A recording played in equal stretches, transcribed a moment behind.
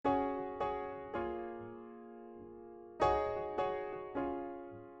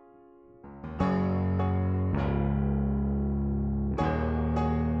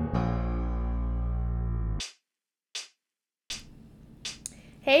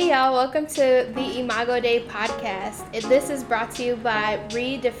Hey y'all, welcome to the Imago Day podcast. This is brought to you by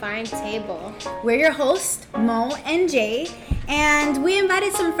Redefined Table. We're your hosts, Mo and Jay, and we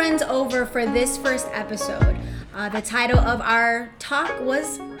invited some friends over for this first episode. The title of our talk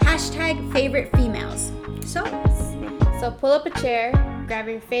was #favorite females. So pull up a chair, grab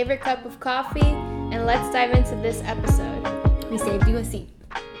your favorite cup of coffee, and let's dive into this episode. We saved you a seat.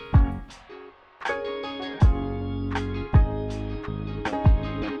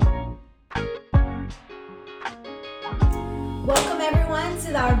 Welcome everyone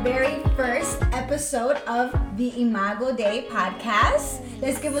to our very first episode of the Imago Day podcast.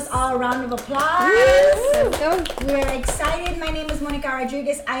 Let's give us all a round of applause. We're excited. My name is Monica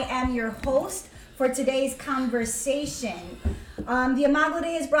Rodriguez. I am your host for today's conversation. The Imago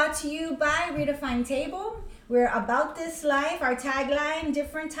Day is brought to you by Redefined Table. We're about this life, our tagline,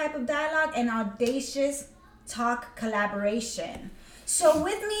 different type of dialogue and audacious talk collaboration. So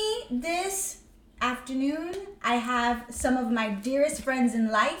with me this afternoon, I have some of my dearest friends in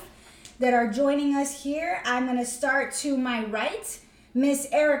life that are joining us here. I'm going to start to my right, Miss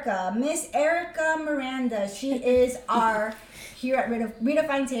Erica Miranda. She is our, here at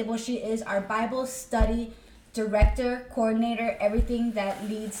Redefined Table, she is our Bible study director, coordinator, everything that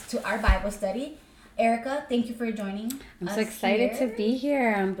leads to our Bible study. Erica, thank you for joining. I'm so excited to be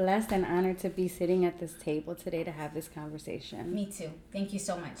here. I'm blessed and honored to be sitting at this table today to have this conversation. Me too. Thank you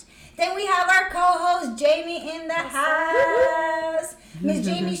so much. Then we have our co-host, Jamie, in the house. Miss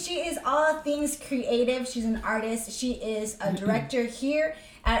Jamie, she is all things creative. She's an artist. She is a director here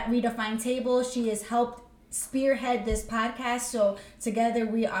at Redefined Table. She has helped spearhead this podcast. So together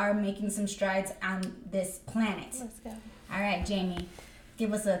we are making some strides on this planet. Let's go. All right, Jamie.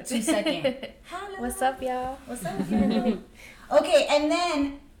 Give us a 2-second. Hello. What's up, y'all? What's up, y'all? Okay, and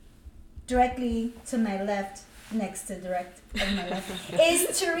then directly to my left, next to my left,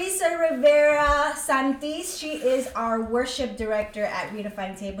 is Teresa Rivera Santis. She is our worship director at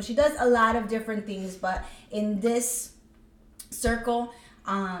Redefined Table. She does a lot of different things, but in this circle,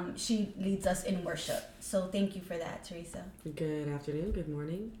 she leads us in worship. So thank you for that, Teresa. Good afternoon, good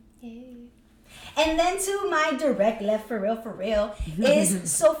morning. Yay. And then to my direct left, for real,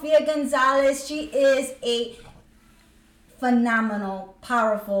 is Sofia Gonzalez. She is a phenomenal,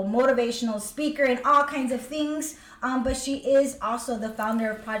 powerful, motivational speaker and all kinds of things. But she is also the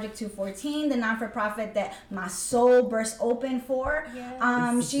founder of Project 214, the non-for-profit that my soul burst open for.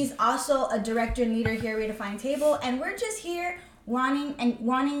 Yes. She's also a director and leader here at Redefined Table. And we're just here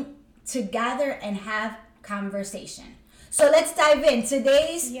wanting to gather and have conversation. So let's dive in.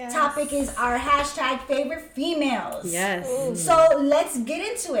 Today's topic is our #favorite females. Yes. Ooh. So let's get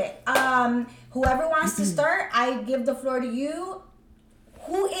into it. Whoever wants to start, I give the floor to you.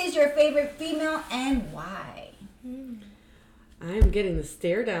 Who is your favorite female and why? I am getting the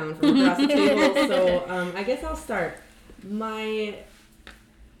stare down from across the table, so I guess I'll start. I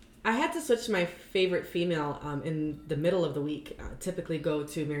had to switch my favorite female in the middle of the week. Typically go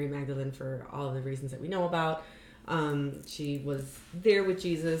to Mary Magdalene for all of the reasons that we know about. She was there with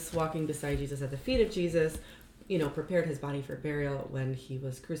Jesus, walking beside Jesus at the feet of Jesus, prepared his body for burial when he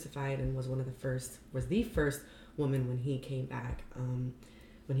was crucified, and was the first woman when he came back,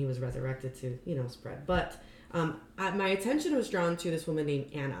 when he was resurrected to, spread. But my attention was drawn to this woman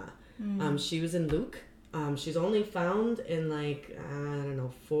named Anna. She was in Luke. She's only found in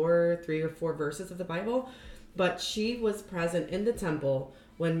 3 or 4 verses of the Bible, but she was present in the temple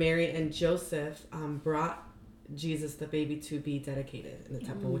when Mary and Joseph brought Jesus, the baby, to be dedicated in the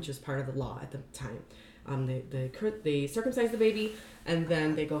temple, which was part of the law at the time. They circumcise the baby, and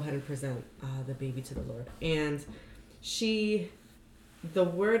then they go ahead and present the baby to the Lord. And the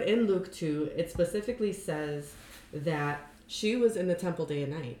word in Luke 2, it specifically says that she was in the temple day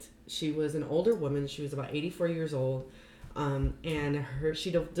and night. She was an older woman. She was about 84 years old, and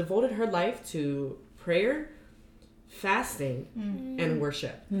she devoted her life to prayer, fasting, and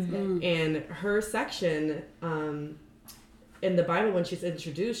worship. And her section in the Bible, when she's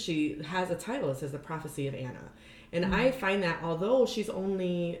introduced, she has a title. It says the Prophecy of Anna. And I find that although she's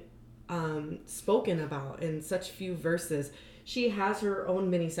only spoken about in such few verses, she has her own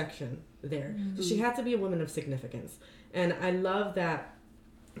mini section there. So she had to be a woman of significance. And I love that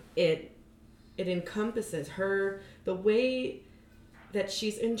it encompasses her. The way that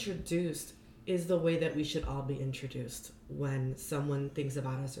she's introduced is the way that we should all be introduced when someone thinks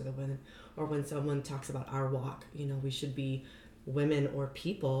about us, or when someone talks about our walk. We should be women or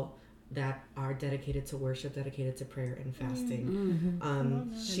people that are dedicated to worship, dedicated to prayer and fasting.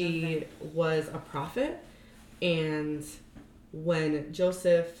 She was a prophet, and when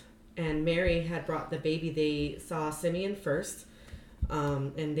Joseph and Mary had brought the baby, they saw Simeon first,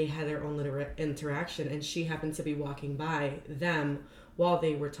 and they had their own little interaction, and she happened to be walking by them while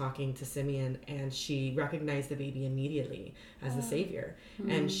they were talking to Simeon, and she recognized the baby immediately as the Savior.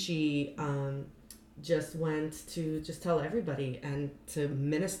 And she just went to just tell everybody and to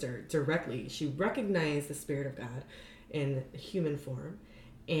minister directly. She recognized the Spirit of God in human form,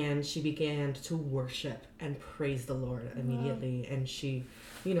 and she began to worship and praise the Lord immediately. And she,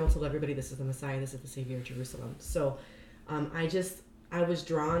 told everybody, this is the Messiah, this is the Savior of Jerusalem. So I was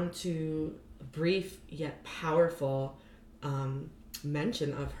drawn to brief yet powerful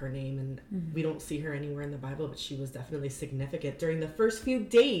mention of her name, and we don't see her anywhere in the Bible, but she was definitely significant during the first few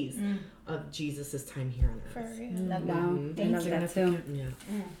days of Jesus's time here on earth. For real. Love that. Wow. Thank I love you. that too.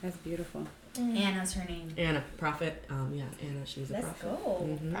 Yeah. That's beautiful. Anna's her name. Anna, prophet. Anna, she's a Let's prophet. go.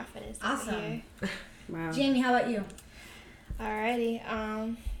 Mhm. Prophetess. Awesome. Here. Wow. Jamie, how about you? Alrighty.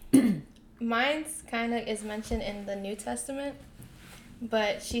 Mine's kind of is mentioned in the New Testament,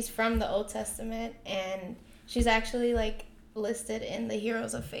 but she's from the Old Testament, and she's actually like listed in the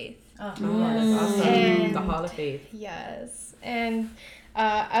Heroes of Faith. Oh, Oh, that's awesome. And- The Hall of Faith. Yes, and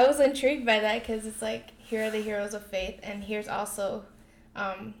I was intrigued by that because it's like, here are the heroes of faith, and here's also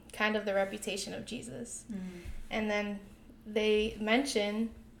kind of the reputation of Jesus. And then they mention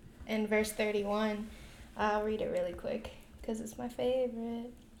in verse 31, I'll read it really quick because it's my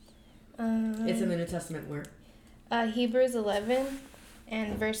favorite. It's in the New Testament where? Hebrews 11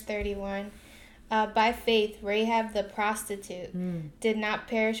 and verse 31. By faith, Rahab the prostitute did not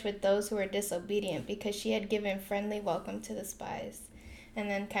perish with those who were disobedient, because she had given friendly welcome to the spies. And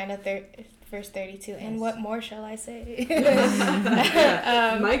then kind of verse 32. And what more shall I say?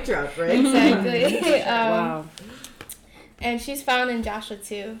 Mic drop, right? Exactly. Wow. And she's found in Joshua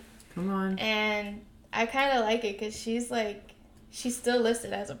 2. Come on. And I kind of like it because she's still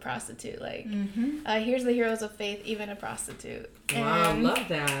listed as a prostitute. Like, here's the heroes of faith, even a prostitute. Wow, And, love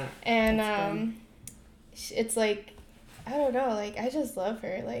that. and it's like, I don't know, like, I just love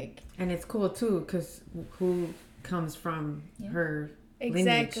her. Like, And it's cool too, because who comes from her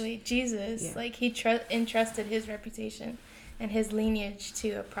exactly, lineage? Jesus. Yeah. Like, he entrusted his reputation and his lineage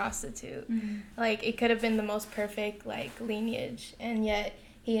to a prostitute. Like, it could have been the most perfect, like, lineage, and yet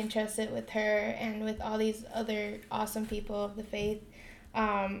he entrusted with her and with all these other awesome people of the faith.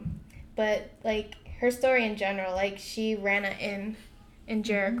 But, like, her story in general, like, she ran an inn in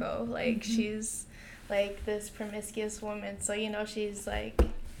Jericho. Like, she's, like, this promiscuous woman. So, she's, like,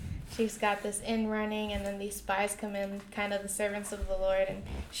 she's got this inn running, and then these spies come in, kind of the servants of the Lord, and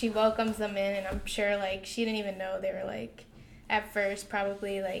she welcomes them in, and I'm sure, like, she didn't even know they were, like, at first,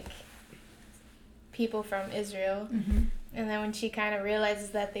 probably, like, people from Israel. And then when she kind of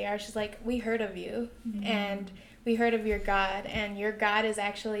realizes that they are, she's like, we heard of you, and we heard of your God, and your God is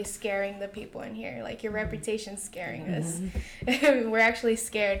actually scaring the people in here. Like, your reputation's scaring us. We're actually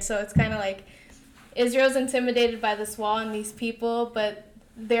scared. So it's kind of like Israel's intimidated by this wall and these people, but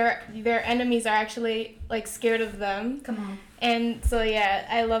their enemies are actually, like, scared of them. Come on. And so, yeah,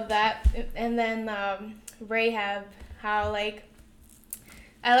 I love that. And then Rahab, how, like,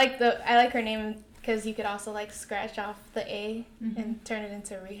 I like her name because you could also, like, scratch off the A and turn it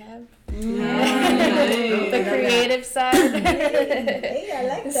into rehab. The creative side. Hey, I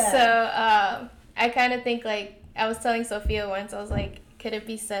like that. So I kind of think, like, I was telling Sophia once, I was like, could it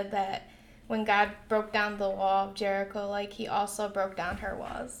be said that when God broke down the wall of Jericho, like, he also broke down her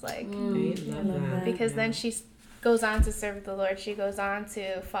walls? Like, Love that. because then she goes on to serve the Lord. She goes on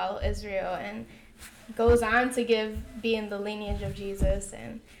to follow Israel and goes on to be in the lineage of Jesus,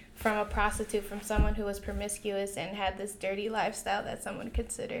 and from a prostitute, from someone who was promiscuous and had this dirty lifestyle that some would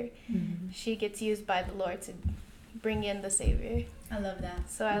consider, she gets used by the Lord to bring in the Savior. I love that.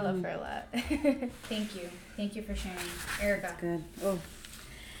 So I love her a lot. Thank you. Thank you for sharing. Erica. Good. Oh.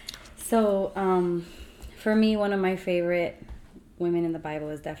 So, for me, one of my favorite women in the Bible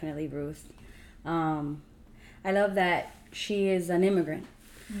is definitely Ruth. I love that she is an immigrant.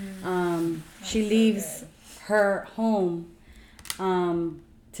 She leaves her home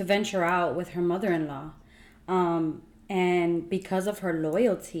to venture out with her mother-in-law. And because of her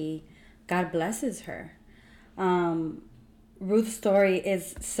loyalty, God blesses her. Ruth's story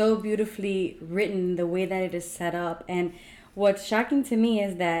is so beautifully written, the way that it is set up. And what's shocking to me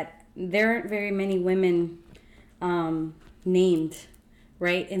is that there aren't very many women named,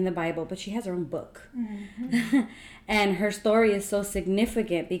 right, in the Bible, but she has her own book. And her story is so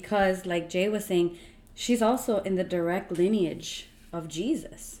significant because, like Jay was saying, she's also in the direct lineage of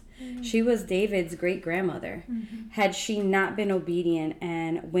Jesus. She was David's great-grandmother. Had she not been obedient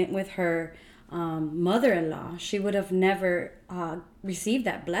and went with her mother-in-law, she would have never received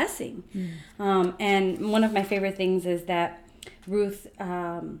that blessing. And one of my favorite things is that Ruth,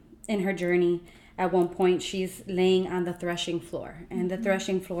 in her journey, at one point she's laying on the threshing floor, and the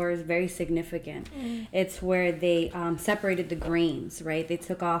threshing floor is very significant. It's where they separated the grains, right? They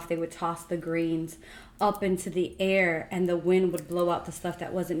would toss the grains up into the air, and the wind would blow out the stuff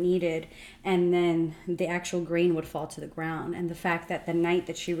that wasn't needed, and then the actual grain would fall to the ground. And the fact that the night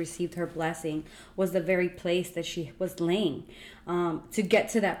that she received her blessing was the very place that she was laying. To get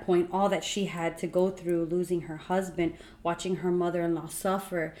to that point, all that she had to go through, losing her husband, watching her mother-in-law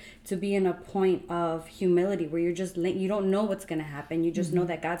suffer, to be in a point of humility where you don't know what's going to happen. You just know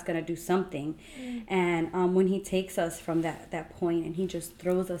that God's going to do something. And when he takes us from that point, and he just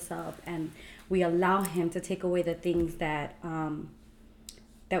throws us up, and we allow him to take away the things that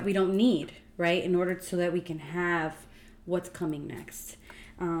that we don't need, right, in order so that we can have what's coming next.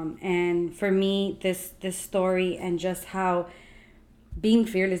 And for me, this story, and just how being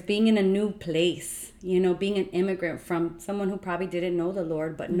fearless, being in a new place, being an immigrant from someone who probably didn't know the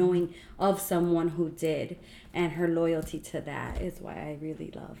Lord, but knowing of someone who did, and her loyalty to that is why I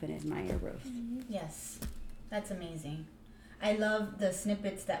really love and admire Ruth. Yes, that's amazing. I love the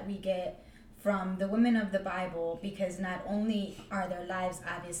snippets that we get from the women of the Bible, because not only are their lives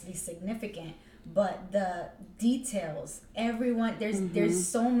obviously significant, but the details, everyone, there's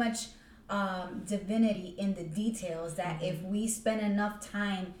so much divinity in the details that if we spend enough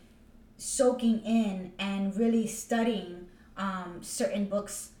time soaking in and really studying certain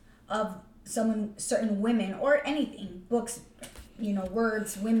books of certain women, or anything, books,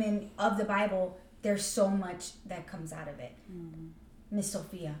 words, women of the Bible, there's so much that comes out of it. Miss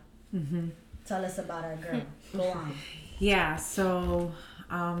Sophia, tell us about our girl. Go on. Yeah, so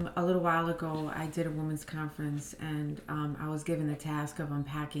a little while ago, I did a women's conference, and I was given the task of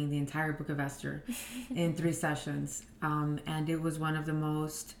unpacking the entire book of Esther in 3 sessions. And it was one of the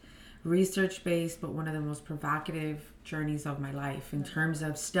most research-based, but one of the most provocative journeys of my life in terms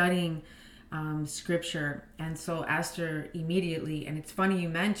of studying scripture. And so Esther immediately, and it's funny you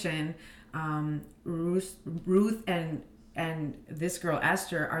mention Ruth and this girl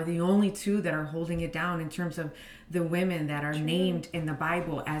Esther are the only 2 that are holding it down in terms of the women that are named in the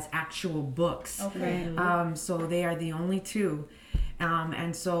Bible as actual books. Okay. So they are the only 2.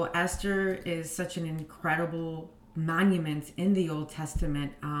 And so Esther is such an incredible monument in the Old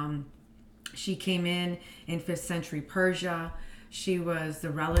Testament. She came in 5th century Persia. She was the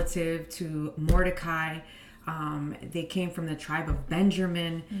relative to Mordecai. They came from the tribe of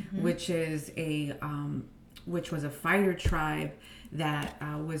Benjamin, which was a fighter tribe that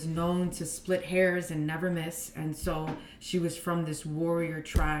was known to split hairs and never miss. And so she was from this warrior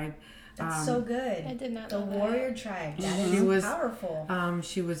tribe. That's so good. I did not know know the warrior tribe. That She is was powerful.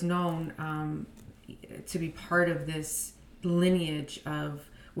 She was known to be part of this lineage of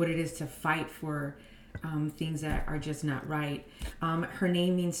what it is to fight for things that are just not right. Her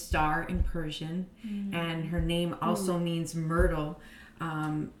name means star in Persian, and her name also means myrtle,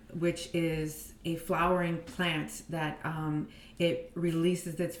 which is a flowering plant that it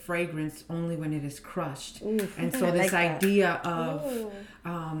releases its fragrance only when it is crushed. And so this idea of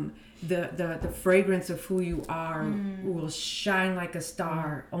the fragrance of who you are will shine like a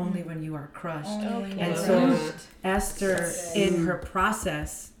star only when you are crushed. And so Esther, in her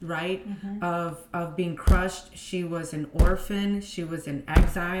process, right, of being crushed, she was an orphan, she was in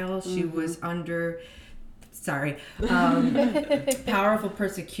exile, she was under powerful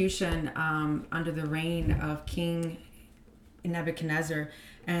persecution under the reign of King Nebuchadnezzar,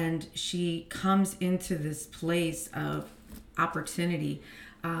 and she comes into this place of opportunity,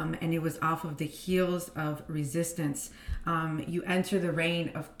 and it was off of the heels of resistance. You enter the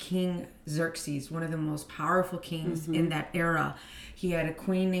reign of King Xerxes, one of the most powerful kings in that era. He had a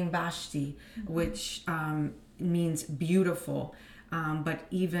queen named Vashti, which means beautiful, but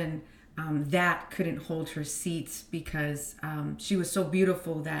even that couldn't hold her seats because she was so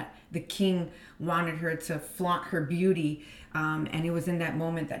beautiful that the king wanted her to flaunt her beauty, and it was in that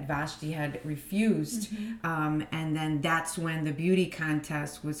moment that Vashti had refused, and then that's when the beauty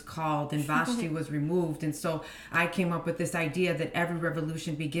contest was called and Vashti was removed. And so I came up with this idea that every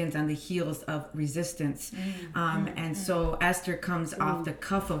revolution begins on the heels of resistance, and so Esther comes off the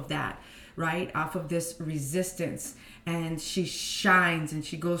cuff of that, right, off of this resistance, and she shines and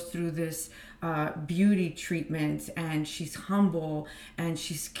she goes through this beauty treatment, and she's humble and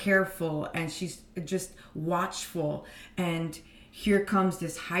she's careful and she's just watchful. And here comes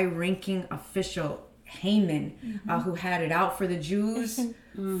this high-ranking official, Haman, who had it out for the Jews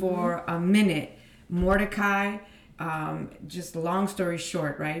for a minute. Mordecai, just long story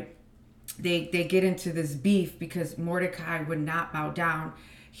short, right, they get into this beef because Mordecai would not bow down.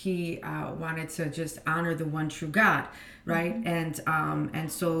 he wanted to just honor the one true God, right?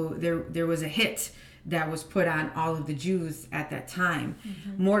 And so there was a hit that was put on all of the Jews at that time.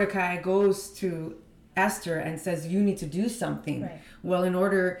 Mordecai goes to Esther and says, you need to do something. Right. Well, in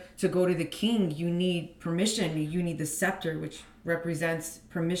order to go to the king, you need permission. You need the scepter, which represents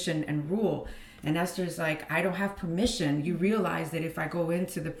permission and rule. And Esther's like, I don't have permission. You realize that if I go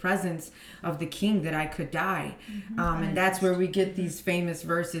into the presence of the king, that I could die. And that's where we get these famous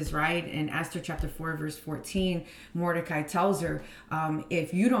verses, right? In Esther chapter 4, verse 14, Mordecai tells her,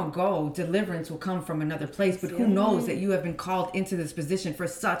 if you don't go, deliverance will come from another place. But who knows that you have been called into this position for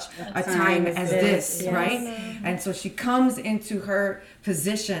such a time as this, right? And so she comes into her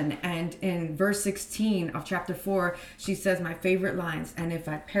position. And in verse 16 of chapter 4, she says my favorite lines, and if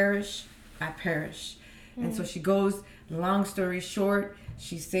I perish, I perish. And so she goes, long story short,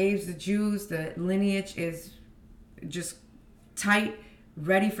 she saves the Jews. The lineage is just tight,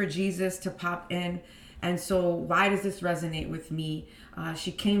 ready for Jesus to pop in. And so why does this resonate with me?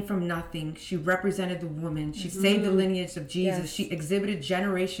 She came from nothing. She represented the woman. She saved the lineage of Jesus. Yes. She exhibited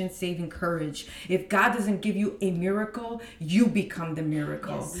generation-saving courage. If God doesn't give you a miracle, you become the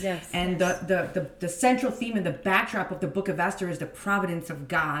miracle. Yes. And the central theme and the backdrop of the book of Esther is the providence of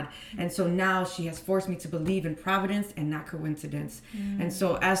God. And so now she has forced me to believe in providence and not coincidence. And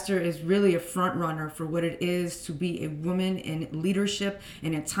so Esther is really a front runner for what it is to be a woman in leadership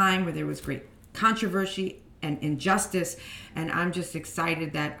in a time where there was great controversy and injustice. And I'm just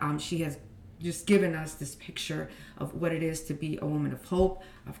excited that she has just given us this picture of what it is to be a woman of hope,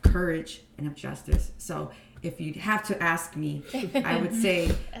 of courage, and of justice. So if you'd have to ask me, I would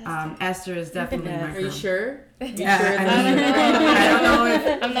say Esther is definitely my Are you girl. sure? I don't know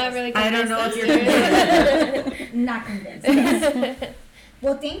if I'm not really I convinced. don't know if you're convinced. Not convinced. Yes.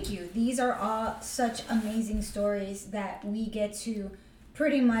 Well, thank you. These are all such amazing stories that we get to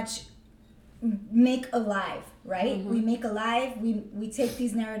pretty much make alive, right? We make alive. We take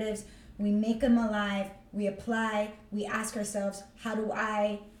these narratives, we make them alive, we apply, we ask ourselves, how do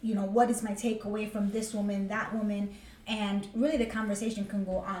I, what is my takeaway from this woman, that woman? And really the conversation can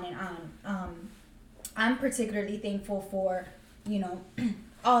go on and on. I'm particularly thankful for,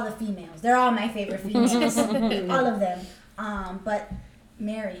 all the females. They're all my favorite females, all of them. But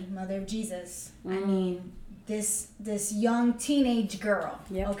Mary, mother of Jesus, I mean, this young teenage girl,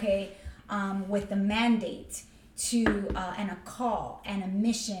 okay, with the mandate to and a call and a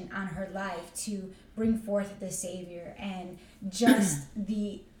mission on her life to bring forth the Savior, and just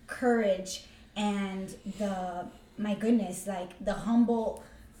the courage and my goodness, like the humble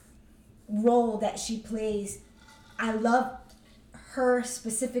role that she plays. I love her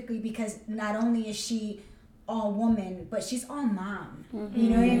specifically because not only is she all woman, but she's all mom. You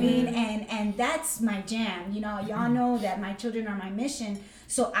know what I mean? And that's my jam. Y'all know that my children are my mission.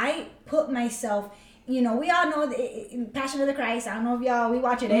 So I put myself, we all know the Passion of the Christ. I don't know if we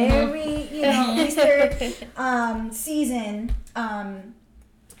watch it every, Easter season.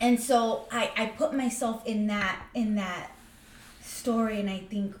 And so I put myself in that story, and I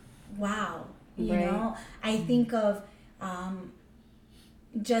think, wow, I think of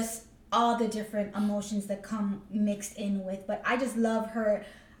just all the different emotions that come mixed in with, but I just love her.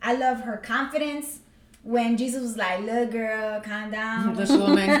 I love her confidence when Jesus was like, "Look, girl, calm down." This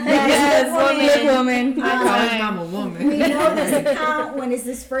woman. Yes, woman. I'm a woman. We know this account when it's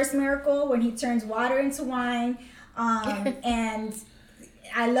this first miracle when he turns water into wine, and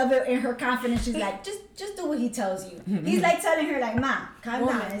I love it in her confidence. She's like, just do what he tells you. He's like telling her like, "Ma, calm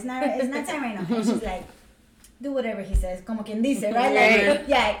down. It's not time right now." And she's like, "Do whatever he says." Como quien dice, right? Like,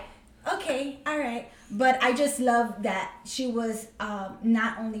 yeah. Okay, all right. But I just love that she was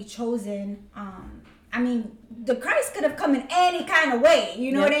not only chosen. I mean, the Christ could have come in any kind of way.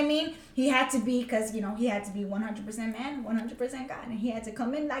 You know what I mean? He had to be, because, he had to be 100% man, 100% God. And he had to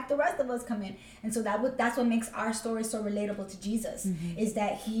come in like the rest of us come in. And so that's what makes our story so relatable to Jesus, is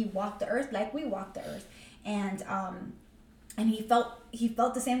that he walked the earth like we walked the earth. And he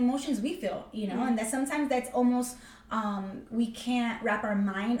felt the same emotions we feel, and that sometimes that's almost, we can't wrap our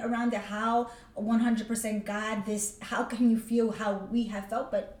mind around it. How 100% God, how can you feel how we have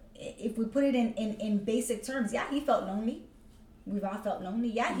felt? But if we put it in basic terms, he felt lonely. We've all felt lonely.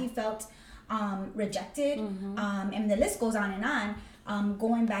 He felt rejected. And the list goes on and on.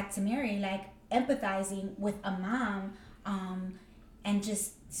 Going back to Mary, like empathizing with a mom, and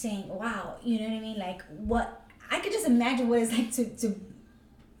just saying, wow, you know what I mean? Like, what I could just imagine what it's like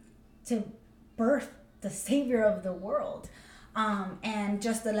to birth the Savior of the world, and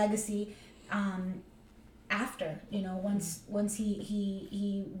just the legacy after, once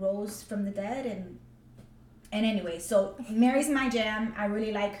he rose from the dead, And anyway, so Mary's my jam. I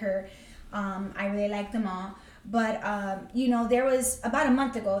really like her. I really like them all. But, there was, about a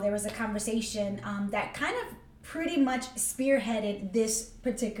month ago, there was a conversation that kind of pretty much spearheaded this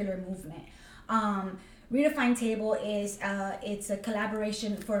particular movement. Redefine Table is, it's a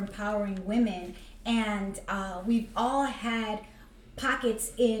collaboration for empowering women. And we've all had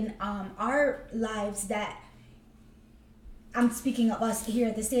pockets in our lives that, I'm speaking of us here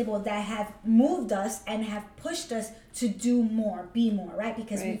at this table, that have moved us and have pushed us to do more, be more, right?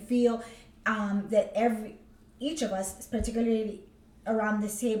 Because we feel that each of us, particularly around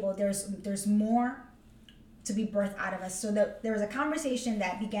this table, there's more to be birthed out of us. So there was a conversation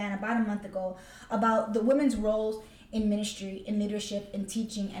that began about a month ago about the women's roles in ministry, in leadership, in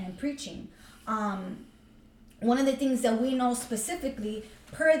teaching, and in preaching. One of the things that we know specifically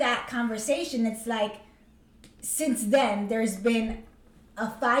per that conversation, it's like, since then, there's been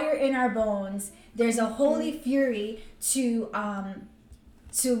a fire in our bones. There's a holy fury to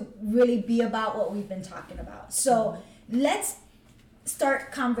really be about what we've been talking about. So let's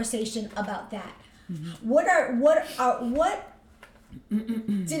start conversation about that. Where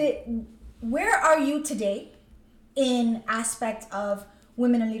are you today in aspect of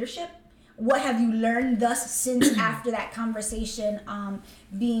women in leadership? What have you learned thus since after that conversation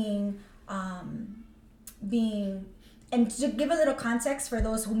being, and to give a little context for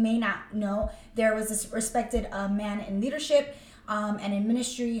those who may not know, there was this respected man in leadership and in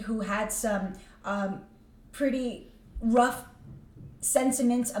ministry who had some pretty rough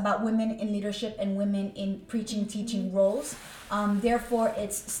sentiments about women in leadership and women in preaching, teaching roles. Therefore,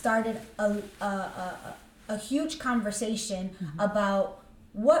 it's started a huge conversation about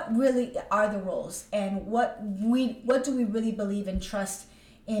what really are the roles and what do we really believe and trust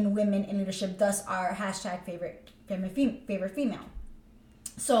in women in leadership, thus our hashtag favorite female.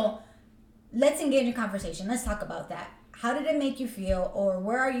 So let's engage in conversation. Let's talk about that. How did it make you feel, or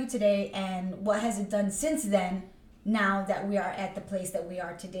where are you today, and what has it done since then, now that we are at the place that we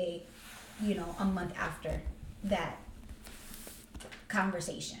are today, a month after that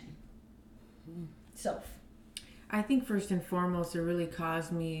conversation? So I think first and foremost, it really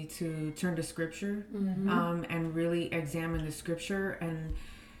caused me to turn to scripture and really examine the scripture. And,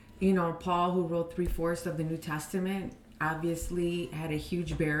 Paul, who wrote 3/4 of the New Testament, obviously had a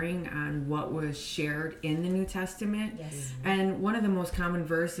huge bearing on what was shared in the New Testament. Yes. And one of the most common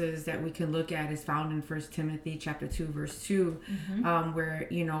verses that we can look at is found in 1 Timothy chapter 2, verse 2, where,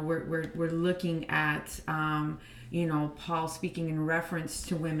 we're looking at, Paul speaking in reference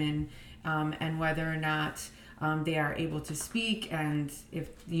to women and whether or not they are able to speak, and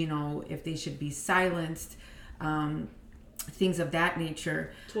if they should be silenced, things of that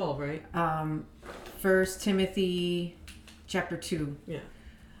nature. 12, right? 1 Timothy chapter 2. Yeah.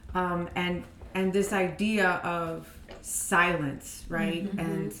 And this idea of silence, right?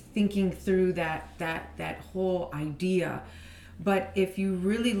 And thinking through that whole idea. But if you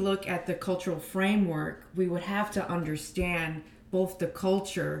really look at the cultural framework, we would have to understand both the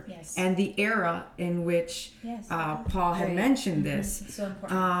culture and the era in which Paul had mentioned this. It's so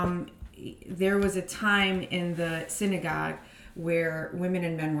important. There was a time in the synagogue where women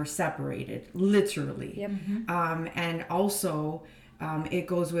and men were separated, literally. Yep. And also, it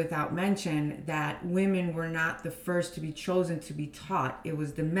goes without mention that women were not the first to be chosen to be taught. It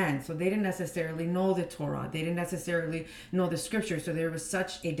was the men. So they didn't necessarily know the Torah. They didn't necessarily know the scripture. So there was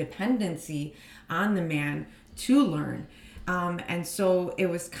such a dependency on the man to learn. And so it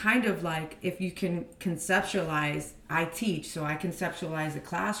was kind of like, if you can conceptualize, I teach, so I conceptualize a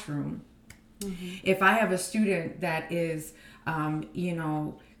classroom. If I have a student that is,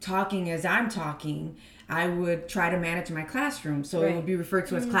 talking as I'm talking, I would try to manage my classroom. So it would be referred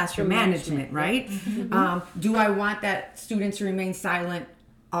to as classroom management, right? Do I want that student to remain silent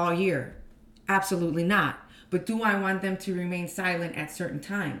all year? Absolutely not. But do I want them to remain silent at certain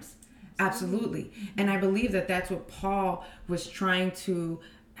times? Absolutely. And I believe that that's what Paul was trying to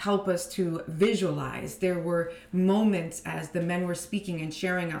help us to visualize. There were moments as the men were speaking and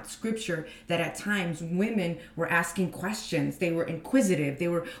sharing out scripture that at times women were asking questions. They were inquisitive. They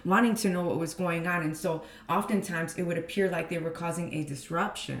were wanting to know what was going on. And so oftentimes it would appear like they were causing a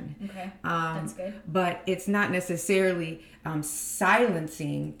disruption. Okay, that's good. But it's not necessarily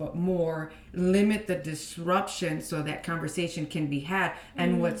silencing, but more limit the disruption so that conversation can be had.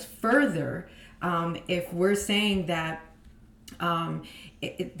 And what's further, if we're saying that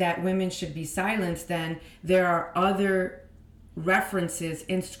that women should be silenced, then there are other references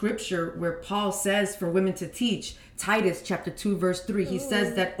in scripture where Paul says for women to teach. Titus chapter 2 verse 3, he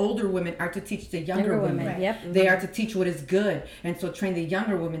says that older women are to teach the younger women. Right. Yep. They are to teach what is good, and so train the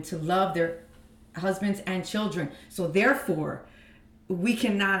younger women to love their husbands and children. So therefore, we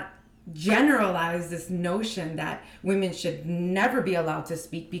cannot generalize this notion that women should never be allowed to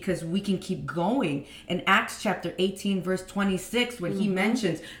speak, because we can keep going. In Acts chapter 18 verse 26, when he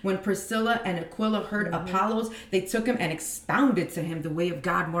mentions when Priscilla and Aquila heard Apollos, they took him and expounded to him the way of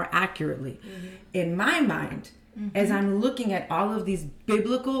God more accurately. In my mind, as I'm looking at all of these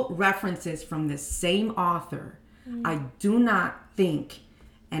biblical references from this same author, I do not think,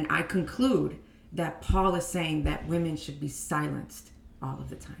 and I conclude, that Paul is saying that women should be silenced all of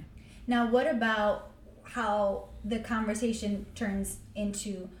the time. Now, what about how the conversation turns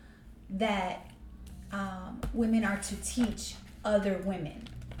into that women are to teach other women?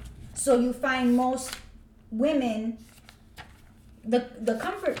 So you find most women, the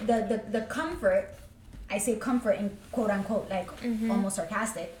comfort, I say comfort in quote unquote, like almost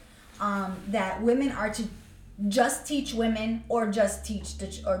sarcastic, that women are to just teach women or just teach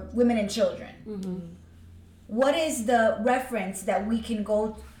or women and children. What is the reference that we can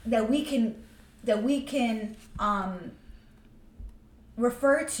go, that we can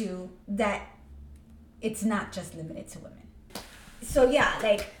refer to, that it's not just limited to women? So yeah,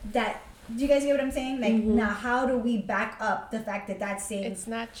 like that. Do you guys get what I'm saying? Like, now how do we back up the fact that that's saying it's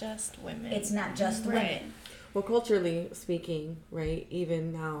not just women? It's not just women. Well, culturally speaking, right,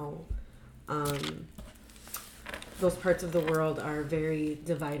 even now, those parts of the world are very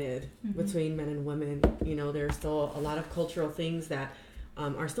divided between men and women. You know, there's still a lot of cultural things that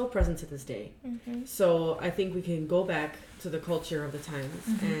are still present to this day. So I think we can go back to the culture of the times,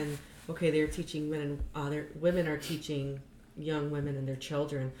 and okay, they're teaching men and women are teaching young women and their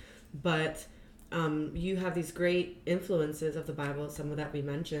children, but you have these great influences of the Bible, some of that we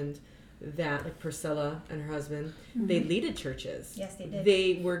mentioned, that like Priscilla and her husband, they leaded churches. Yes, they did.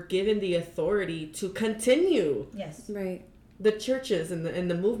 They were given the authority to continue Right. the churches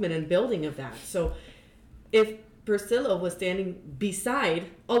and the movement and building of that. So if Priscilla was standing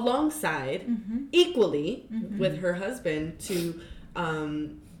alongside, equally with her husband to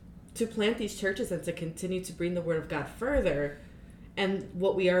plant these churches and to continue to bring the word of God further. And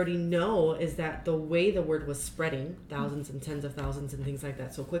what we already know is that the way the word was spreading, thousands and tens of thousands and things like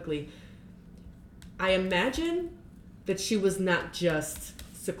that so quickly, I imagine that she was not just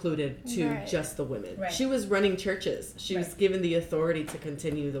secluded to just the women. Right. She was running churches. She was given the authority to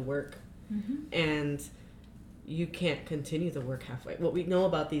continue the work. And you can't continue the work halfway. What we know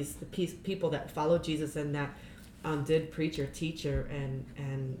about the people that followed Jesus and that did preach or teach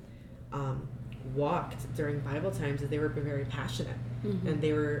and walked during Bible times is they were very passionate and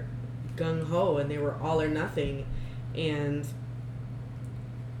they were gung-ho and they were all or nothing. And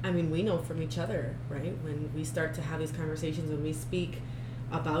I mean, we know from each other, right? When we start to have these conversations, when we speak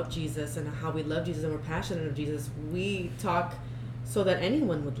about Jesus and how we love Jesus and we're passionate of Jesus, we talk so that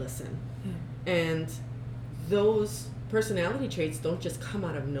anyone would listen. And those personality traits don't just come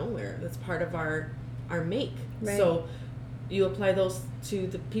out of nowhere. That's part of our make. Right. So you apply those to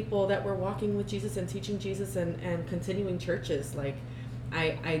the people that were walking with Jesus and teaching Jesus and continuing churches. Like,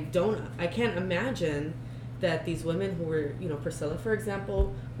 I can't imagine that these women who were, you know, Priscilla, for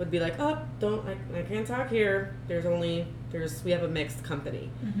example, would be like, I can't talk here. We have a mixed company.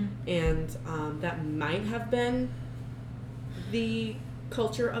 And that might have been the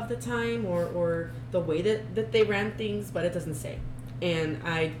culture of the time or the way that they ran things, but it doesn't say. And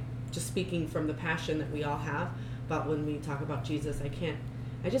just speaking from the passion that we all have about when we talk about Jesus,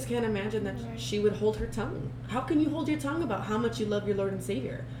 I just can't imagine that she would hold her tongue. How can you hold your tongue about how much you love your Lord and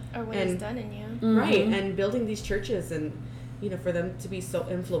Savior? Or what He's done in you. Right, and building these churches and, you know, for them to be so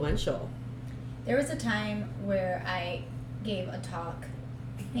influential. There was a time where I gave a talk,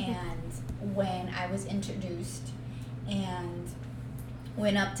 and when I was introduced and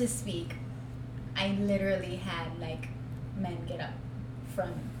went up to speak, I literally had like men get up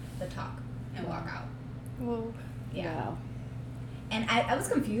from the talk and walk out. Whoa. Yeah. Wow. And I was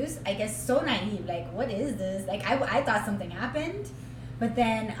confused, I guess, so naive, like, what is this? Like, I thought something happened, but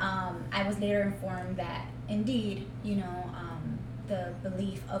then I was later informed that indeed, you know, the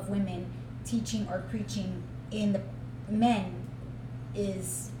belief of women teaching or preaching in the men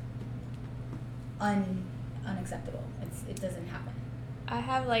is unacceptable. It doesn't happen. I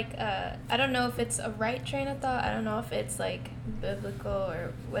have like I don't know if it's a right train of thought. I don't know if it's like biblical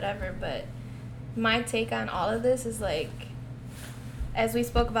or whatever, but my take on all of this is like, as we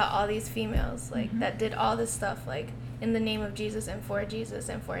spoke about all these females like that did all this stuff like in the name of Jesus and for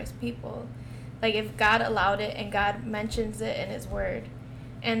his people, like if God allowed it and God mentions it in his word,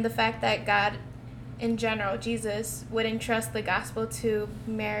 and the fact that God in general, Jesus would entrust the gospel to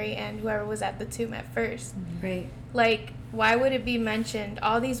Mary and whoever was at the tomb at first. Right. Like, why would it be mentioned,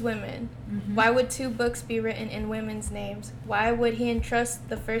 all these women? Why would 2 books be written in women's names? Why would he entrust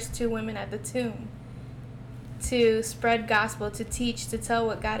the first 2 women at the tomb to spread gospel, to teach, to tell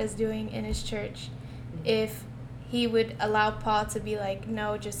what God is doing in his church, if he would allow Paul to be like,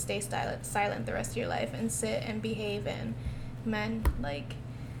 no, just stay silent the rest of your life and sit and behave, and men, like,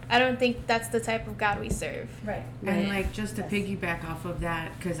 I don't think that's the type of God we serve. Right. And like, just to piggyback off of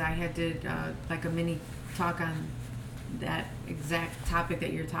that, because I had did like a mini talk on that exact topic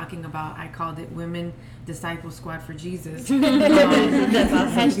that you're talking about. I called it Women Disciple Squad for Jesus. That's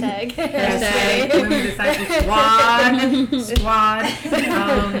awesome. Hashtag Women Disciple Squad.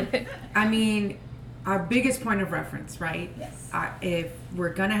 I mean, our biggest point of reference, right? Yes. If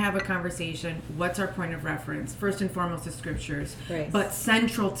we're gonna have a conversation, what's our point of reference? First and foremost is scriptures. Right. But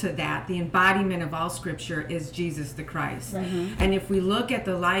central to that, the embodiment of all scripture is Jesus the Christ. Right. And if we look at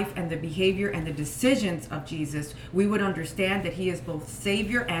the life and the behavior and the decisions of Jesus, we would understand that he is both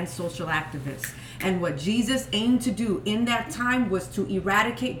savior and social activist. And what Jesus aimed to do in that time was to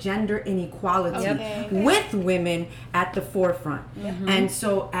eradicate gender inequality Okay. with women at the forefront. And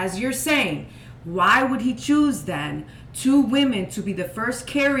so, as you're saying, why would he choose then 2 women to be the first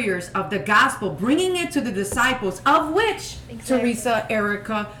carriers of the gospel, bringing it to the disciples, of which Teresa,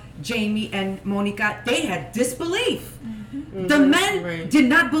 Erica, Jamie, and Monica, they had disbelief. The men did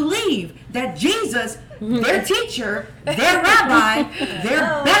not believe that Jesus, their teacher, their rabbi,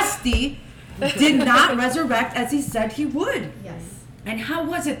 their bestie, did not resurrect as he said he would. Yes. And how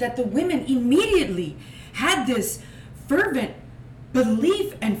was it that the women immediately had this fervent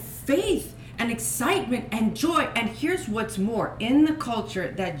belief and faith and excitement and joy? And here's what's more, in the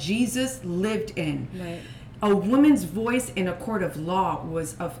culture that Jesus lived in, Right. a woman's voice in a court of law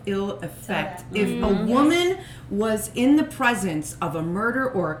was of ill effect. So If a woman was in the presence of a murder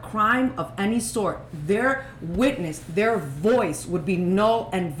or a crime of any sort, their witness, their voice would be null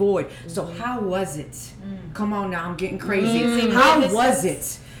and void. So how was it? Come on now, I'm getting crazy. How was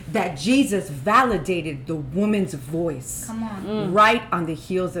it that Jesus validated the woman's voice? Come on. Right on the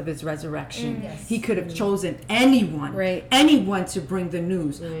heels of his resurrection. Yes. He could have chosen anyone, Right. anyone to bring the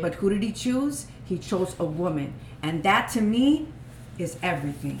news. But who did he choose? He chose a woman. And that to me is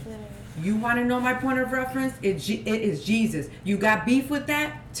everything. You want to know my point of reference? It is Jesus. You got beef with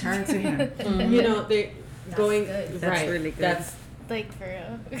that? Turn to him. You know, they going good. That's right. really good. That's Like, for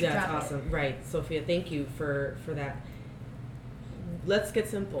real. that's Drop it. awesome. Right, Sophia. Thank you for that. Let's get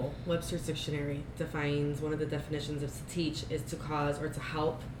simple. Webster's Dictionary defines, one of the definitions of to teach is to cause or to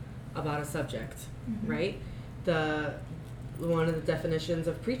help about a subject, right? One of the definitions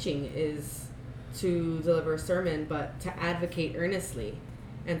of preaching is to deliver a sermon, but to advocate earnestly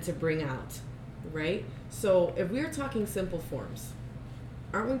and to bring out, right? So if we are talking simple forms,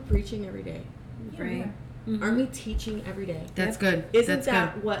 aren't we preaching every day? Right. Aren't we teaching every day? That's good. Isn't That's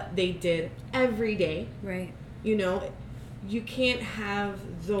that good. what they did every day? Right. You know, you can't have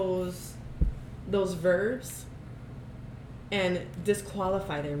those verbs and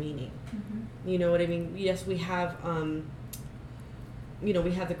disqualify their meaning. You know what I mean? Yes, we have we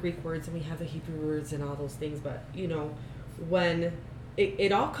have the Greek words and we have the Hebrew words and all those things, but you know, when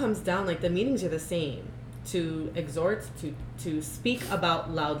it all comes down, like the meanings are the same: to exhort, to speak about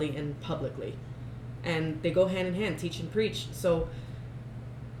loudly and publicly, and they go hand in hand, teach and preach. So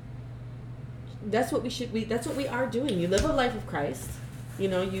that's what that's what we are doing. You live a life of Christ. You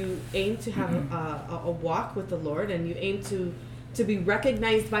know, you aim to have a walk with the Lord, and you aim to be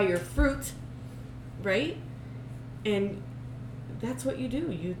recognized by your fruit, right? And that's what you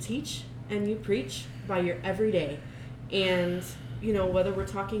do. You teach and you preach by your everyday. And, you know, whether we're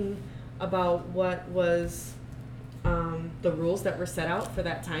talking about what was the rules that were set out for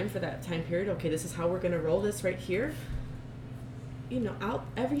that time period, okay, this is how we're going to roll this right here. You know, out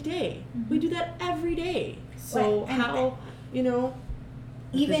every day. We do that every day. So Right, and how, you know...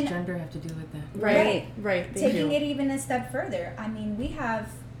 What does Even gender have to do with that? Right. Right. Thank taking you. it even a step further, I mean, we have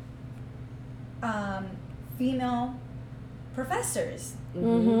female professors.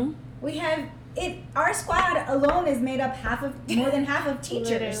 Mm-hmm. We have our squad alone is made up more than half of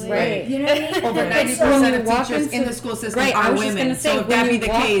teachers. Literally. Right. You know what I mean? Over And 90% so- of walk teachers in into- the school system Right, I are was just women. gonna say, So if when that be you the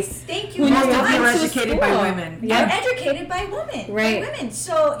walk- case, Thank you. When most you of walk you are into educated by school. women. Yeah. Are educated by women. Right. By women.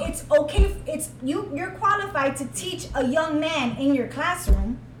 So it's okay. You're qualified to teach a young man in your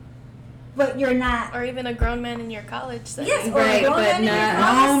classroom, but you're not. Or even a grown man in your college setting. Yes, or Right, a grown but man in your not-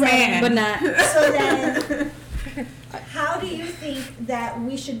 class Oh, setting. man. But not. So then, how do you think that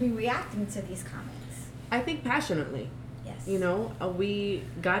we should be reacting to these comments? I think passionately. Yes. You know,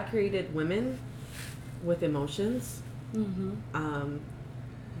 God created women with emotions,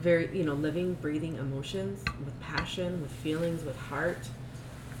 very, living, breathing emotions, with passion, with feelings, with heart,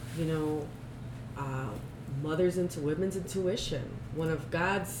 mothers into women's intuition. One of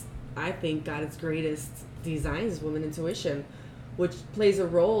I think God's greatest designs is women intuition, which plays a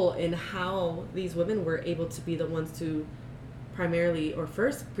role in how these women were able to be the ones to primarily or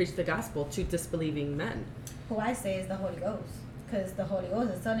first preach the gospel to disbelieving men. Who I say is the Holy Ghost, because the Holy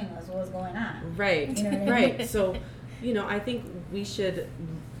Ghost is telling us what's going on. Right, You know what I mean? right. So, I think we should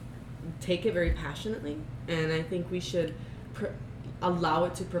take it very passionately, and I think we should allow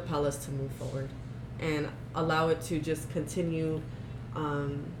it to propel us to move forward, and allow it to just continue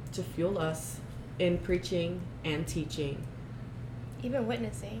to fuel us in preaching and teaching. Even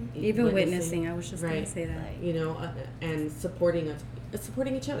witnessing. Even witnessing. I was just going right. to say that. Like, And supporting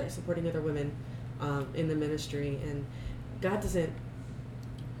each other, supporting other women in the ministry. And God doesn't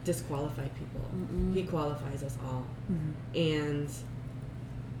disqualify people. Mm-mm. He qualifies us all. Mm-hmm. And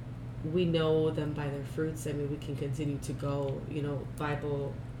we know them by their fruits. I mean, we can continue to go,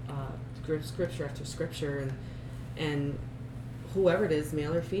 Bible, scripture after scripture, and whoever it is,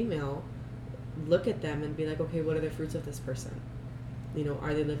 male or female, look at them and be like, okay, what are the fruits of this person?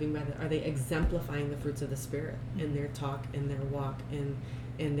 Are they living are they exemplifying the fruits of the Spirit in their talk, in their walk, in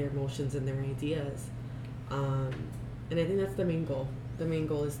their emotions, and their ideas? And I think that's the main goal. The main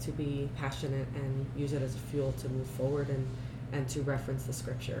goal is to be passionate and use it as a fuel to move forward and to reference the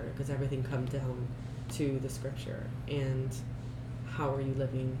scripture, because everything comes down to the scripture. And how are you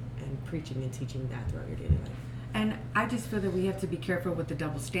living and preaching and teaching that throughout your daily life? And I just feel that we have to be careful with the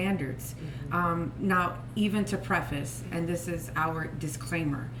double standards. Now, even to preface, and this is our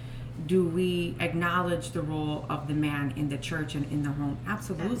disclaimer, do we acknowledge the role of the man in the church and in the home?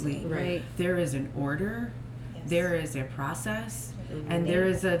 Absolutely. Right. There is an order, Yes. there is a process, and there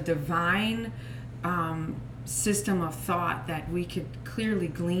is a divine system of thought that we could clearly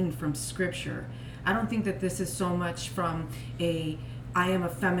glean from scripture. I don't think that this is so much from I am a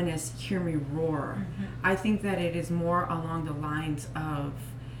feminist, hear me roar. I think that it is more along the lines of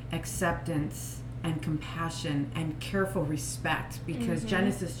acceptance and compassion and careful respect, because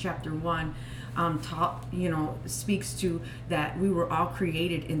Genesis chapter 1 speaks to that we were all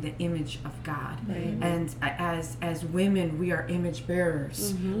created in the image of God. And as women, we are image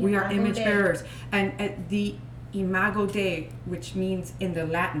bearers. We are image bearers. And the Imago Dei, which means in the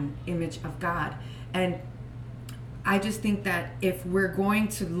Latin, image of God. And I just think that if we're going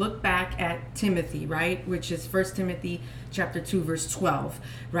to look back at Timothy, right, which is 1 Timothy chapter 2, verse 12,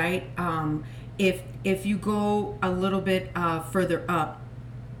 right? If you go a little bit further up,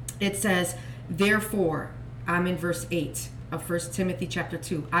 it says, therefore, I'm in verse 8 of 1 Timothy chapter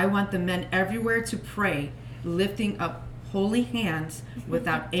 2. I want the men everywhere to pray, lifting up holy hands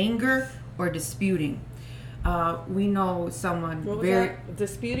without anger or disputing. We know someone What was very that?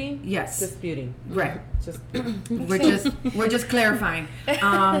 Disputing? Yes. Disputing. Right. Just We're just clarifying.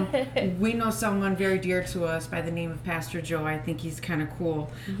 We know someone very dear to us by the name of Pastor Joe. I think he's kind of cool.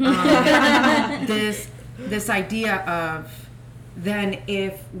 This idea of then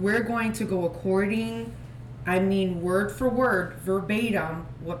if we're going to go according, word for word, verbatim,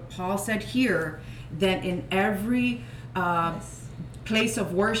 what Paul said here, then in every place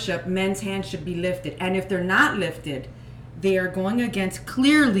of worship, men's hands should be lifted. And if they're not lifted, they are going against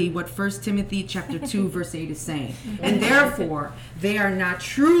clearly what 1 Timothy chapter 2 verse 8 is saying. And therefore, they are not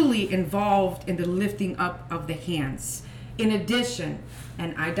truly involved in the lifting up of the hands. In addition,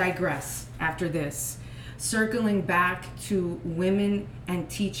 and I digress after this, circling back to women and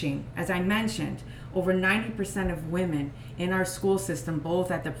teaching, as I mentioned, over 90% of women in our school system,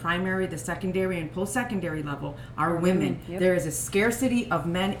 both at the primary, the secondary, and post-secondary level, are women. Yep. There is a scarcity of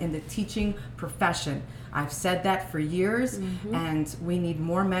men in the teaching profession. I've said that for years, and we need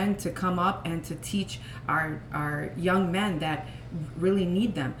more men to come up and to teach our young men that really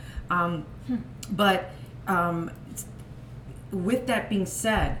need them. But with that being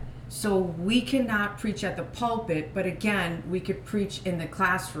said, so we cannot preach at the pulpit, but again, we could preach in the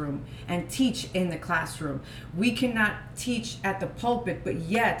classroom and teach in the classroom. We cannot teach at the pulpit, but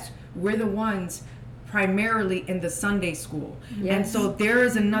yet we're the ones primarily in the Sunday school. Yes. And so there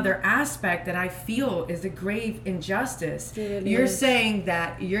is another aspect that I feel is a grave injustice. You're saying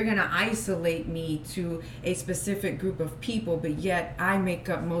that you're going to isolate me to a specific group of people, but yet I make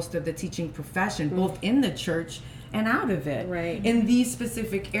up most of the teaching profession, both in the church and out of it, Right. in these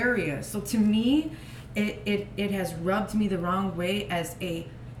specific areas. So to me, it has rubbed me the wrong way as a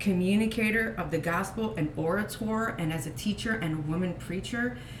communicator of the gospel, an orator, and as a teacher and a woman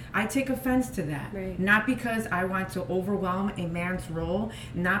preacher, I take offense to that. Right. Not because I want to overwhelm a man's role,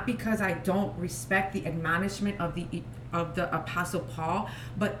 not because I don't respect the admonishment of the Apostle Paul,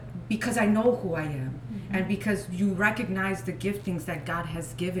 but because I know who I am, and because you recognize the giftings that God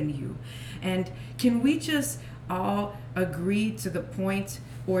has given you. And can we just all agree to the point,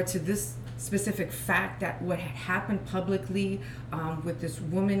 or to this specific fact, that what had happened publicly with this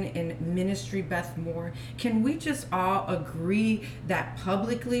woman in ministry, Beth Moore, can we just all agree that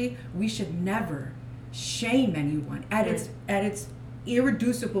publicly we should never shame anyone at its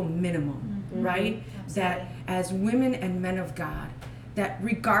irreducible minimum, right? Absolutely. That as women and men of God, that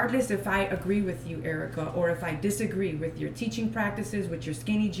regardless if I agree with you, Erica, or if I disagree with your teaching practices, with your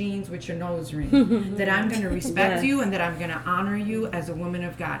skinny jeans, with your nose ring, that I'm going to respect Yes. you, and that I'm going to honor you as a woman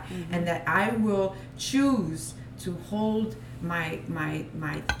of God, and that I will choose to hold my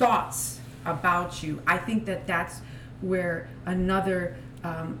thoughts about you. I think that that's where another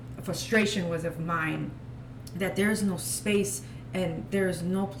frustration was of mine, that there's no space and there's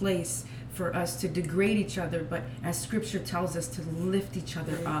no place for us to degrade each other, but as scripture tells us, to lift each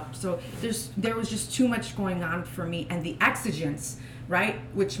other up. So there was just too much going on for me, and the exigence, right,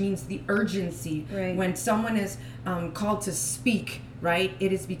 which means the urgency. Right. When someone is called to speak, right,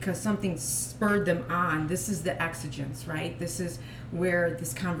 it is because something spurred them on. This is the exigence, right? This is where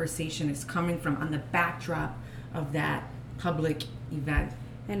this conversation is coming from, on the backdrop of that public event.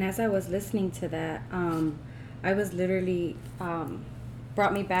 And as I was listening to that, I was literally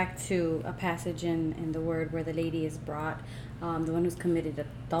brought me back to a passage in the Word where the lady is brought, the one who's committed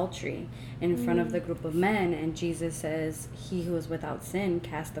adultery, in front of the group of men, and Jesus says, "He who is without sin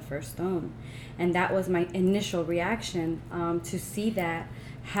cast the first stone." And that was my initial reaction to see that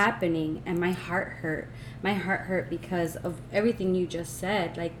happening, and my heart hurt. My heart hurt because of everything you just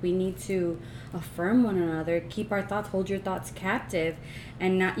said. Like, we need to affirm one another, keep our thoughts, hold your thoughts captive,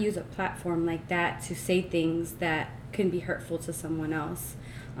 and not use a platform like that to say things that can be hurtful to someone else.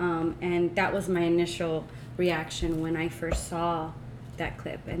 And that was my initial reaction when I first saw that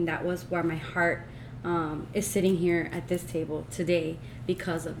clip, and that was where my heart is sitting here at this table today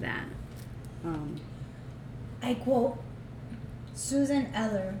because of that. I quote Susan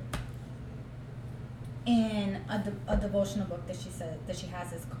Eller in a devotional book that she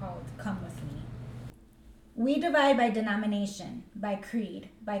has is called "Come With Me." We divide by denomination, by creed,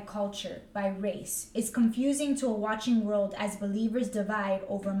 by culture, by race. It's confusing to a watching world as believers divide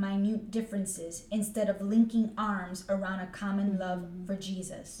over minute differences instead of linking arms around a common love for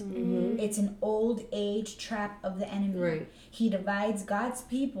Jesus. It's an old age trap of the enemy. Right. He divides God's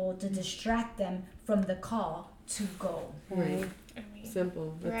people to distract them from the call to go. Right. I mean,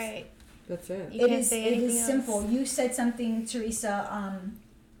 Simple. That's it. You It can't is say it anything is else. simple. You said something, Teresa,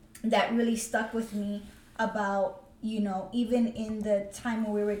 that really stuck with me about, even in the time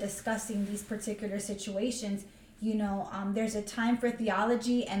when we were discussing these particular situations, there's a time for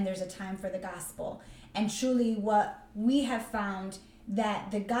theology and there's a time for the gospel. And truly what we have found,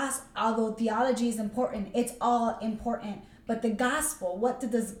 that the gospel, although theology is important, it's all important, but the gospel, what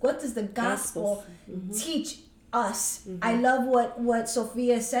does the gospel teach us? I love what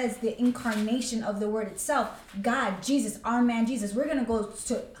Sophia says, the incarnation of the word itself, God, Jesus, our man Jesus. We're gonna go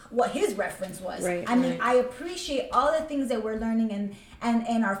to what his reference was. Right, I mean, I appreciate all the things that we're learning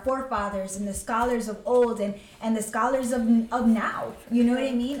and our forefathers and the scholars of old and the scholars of now. You know what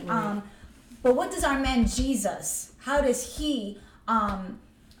I mean? Right. But what does our man Jesus, how does he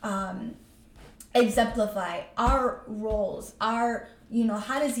exemplify our roles, how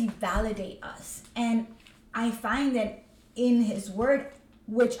does he validate us? And I find that in his word,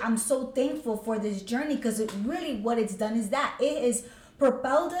 which I'm so thankful for this journey, because it really, what it's done is that it has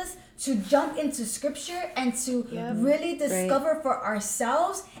propelled us to jump into scripture and to really discover for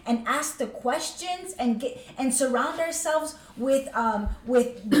ourselves and ask the questions and surround ourselves with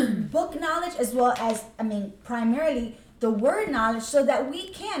book knowledge, as well as, primarily the word knowledge, so that we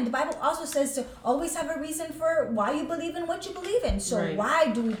can. The Bible also says to always have a reason for why you believe in what you believe in. So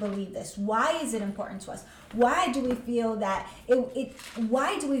why do we believe this? Why is it important to us? Why do we feel that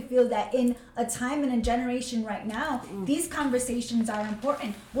why do we feel that in a time and a generation right now, these conversations are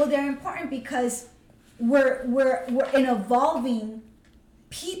important? Well, they're important because we're an evolving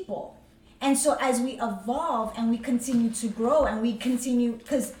people. And so as we evolve and we continue to grow and we continue,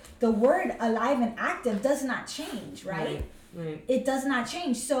 because the word alive and active does not change, right? Right. It does not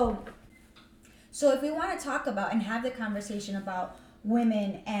change. So if we want to talk about and have the conversation about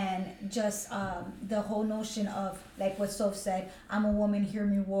women and just the whole notion of, like what Soph said, I'm a woman, hear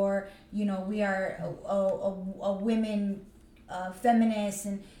me roar. We are a women feminists,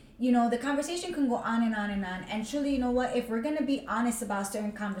 and the conversation can go on and on and on. And truly, you know what? If we're gonna be honest about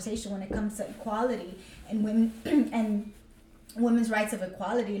certain conversation when it comes to equality and women and women's rights of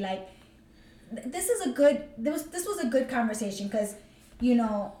equality, like this was a good conversation because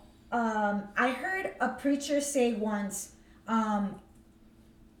I heard a preacher say once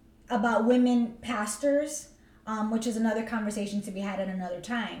about women pastors, which is another conversation to be had at another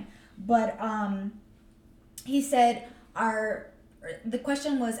time. But he said, the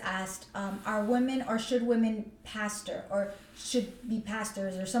question was asked, are women or should women pastor or should be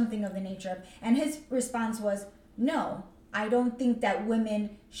pastors or something of the nature of, and his response was, no, I don't think that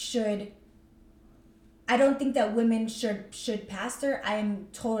women should pastor. I am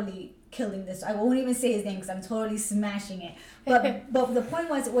totally killing this. I won't even say his name because I'm totally smashing it. But the point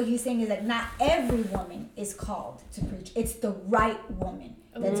was, what he's saying is that not every woman is called to preach. It's the right woman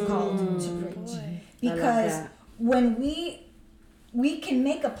that's called to preach. Because when we can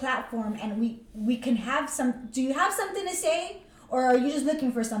make a platform and we can have some. Do you have something to say? Or are you just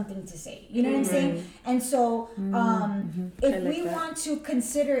looking for something to say? You know what I'm saying? And so, if we want to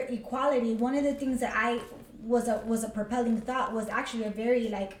consider equality, one of the things that I was a propelling thought was actually a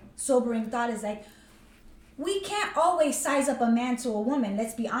very sobering thought is we can't always size up a man to a woman.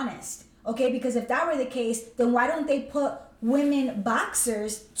 Let's be honest, okay? Because if that were the case, then why don't they put women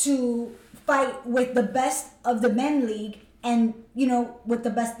boxers to fight with the best of the men league and with the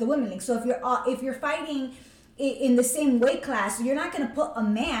best of the women league? So if you're fighting in the same weight class, you're not going to put a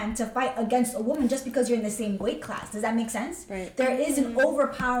man to fight against a woman just because you're in the same weight class. Does that make sense? Right. There is an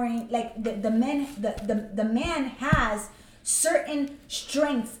overpowering, the man has certain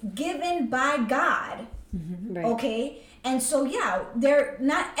strengths given by God. Right. Okay? And so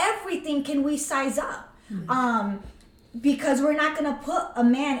not everything can we size up. Because we're not going to put a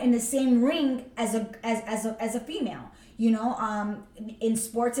man in the same ring as a female. In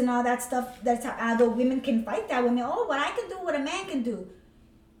sports and all that stuff, that's how, although women can fight that, what I can do, what a man can do.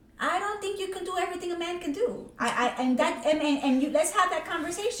 I don't think you can do everything a man can do. Let's have that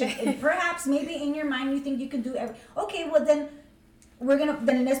conversation. And perhaps maybe in your mind you think you can do okay, well then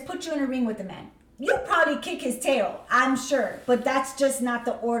let's put you in a ring with a man. You'll probably kick his tail, I'm sure, but that's just not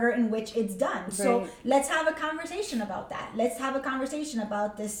the order in which it's done. Right. So let's have a conversation about that. Let's have a conversation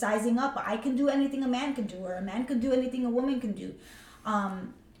about this sizing up. I can do anything a man can do, or a man can do anything a woman can do.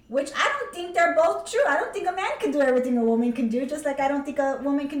 Which I don't think they're both true. I don't think a man can do everything a woman can do, just like I don't think a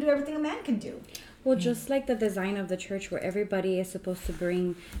woman can do everything a man can do. Well, just like the design of the church, where everybody is supposed to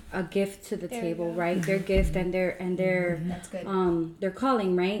bring a gift to the table, right? Their gift and their That's good. Their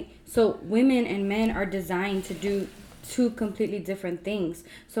calling, right? So women and men are designed to do two completely different things.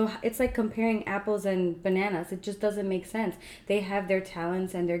 So it's like comparing apples and bananas. It just doesn't make sense. They have their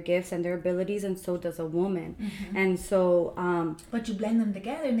talents and their gifts and their abilities, and so does a woman. And so but you blend them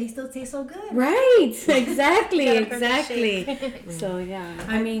together and they still taste so good. Right. Exactly. So yeah.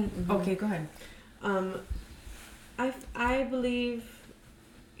 I mean, okay, go ahead. I believe,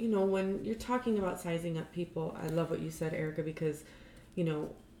 when you're talking about sizing up people, I love what you said, Erica, because,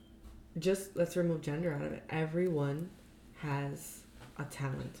 just let's remove gender out of it. Everyone has a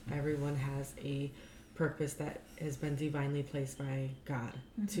talent. Everyone has a purpose that has been divinely placed by God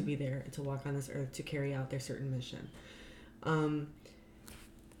to be there, to walk on this earth, to carry out their certain mission.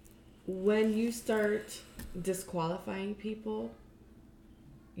 When you start disqualifying people,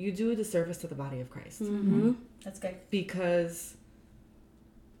 you do a disservice to the body of Christ. Mm-hmm. That's good. Because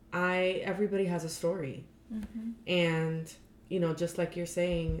everybody has a story. And, just like you're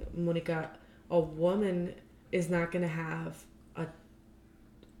saying, Monica, a woman is not going to have a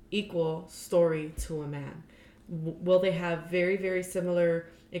equal story to a man. Will they have very, very similar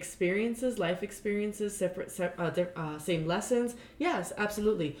experiences, life experiences, same lessons? Yes,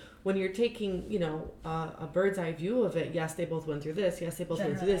 absolutely. When you're taking, a bird's eye view of it, yes, they both went through this. Yes, they both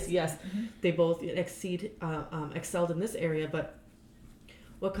went through this. Yes, they both excelled in this area. But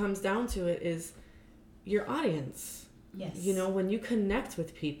what comes down to it is your audience. Yes. When you connect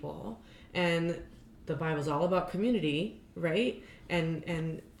with people, and the Bible's all about community, right?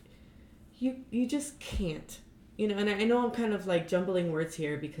 And you just can't. And I know I'm kind of jumbling words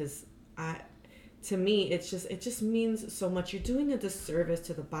here because to me, it just means so much. You're doing a disservice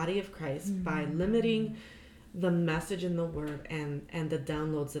to the body of Christ by limiting the message and the word and the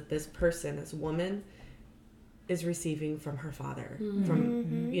downloads that this person, this woman, is receiving from her father,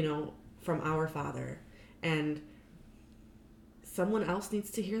 from our Father. And someone else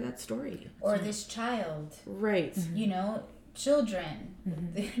needs to hear that story. Or this child. Right. Children,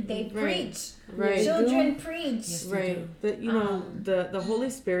 they preach. Right. Children preach. Yes, right. But the Holy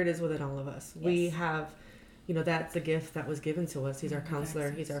Spirit is within all of us. Yes. We have that's a gift that was given to us. He's our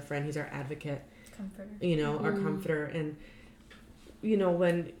counselor. He's our friend. He's our advocate. Comforter. Our comforter. And,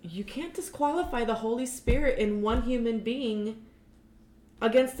 when you can't disqualify the Holy Spirit in one human being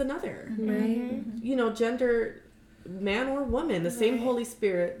against another. Right. Gender, man or woman, the same Holy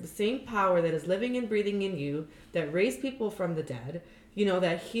Spirit, the same power that is living and breathing in you, that raised people from the dead,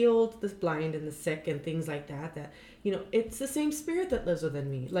 that healed the blind and the sick and things like that, it's the same Spirit that lives within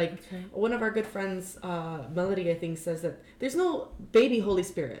me. Like one of our good friends, Melody, I think, says that there's no baby Holy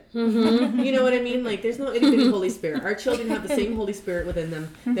Spirit. Mm-hmm. You know what I mean? Like there's no itty bitty Holy Spirit. Our children have the same Holy Spirit within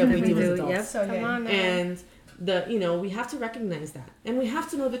them that we do as adults. Yep. So Come on now. And we have to recognize that, and we have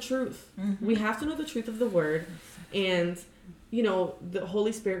to know the truth. Mm-hmm. We have to know the truth of the Word, and the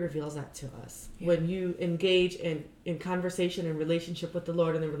Holy Spirit reveals that to us when you engage in conversation and relationship with the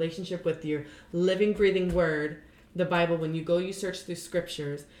Lord, and the relationship with your living, breathing Word, the Bible. When you search through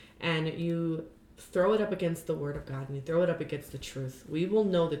scriptures and you throw it up against the Word of God and you throw it up against the truth, we will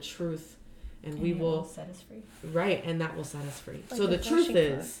know the truth, and we will set us free. Right, and that will set us free. Like so the truth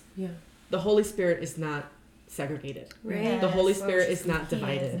is, the Holy Spirit is not segregated. Right. Yes. The Holy Spirit is not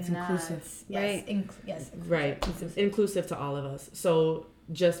divided. It's inclusive. Yes. Right. Right. Inclusive to all of us. So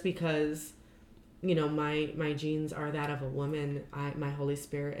just because, my genes are that of a woman, my Holy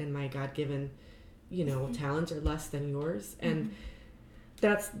Spirit and my God-given, talents are less than yours. And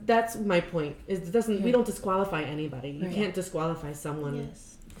that's my point. We don't disqualify anybody. You can't disqualify someone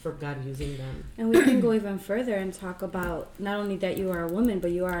for God using them. And we can go even further and talk about not only that you are a woman,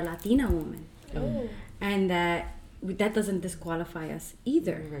 but you are a Latina woman. Oh. And that doesn't disqualify us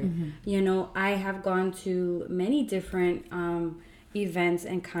either. Right. Mm-hmm. I have gone to many different events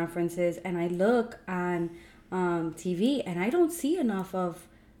and conferences, and I look on TV and I don't see enough of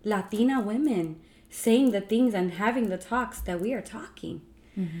Latina women saying the things and having the talks that we are talking.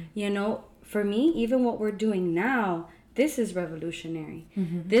 Mm-hmm. For me, even what we're doing now, this is revolutionary.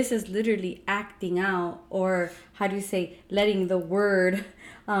 Mm-hmm. This is literally acting out, or how do you say, letting the Word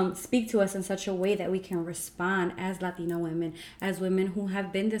speak to us in such a way that we can respond as Latina women, as women who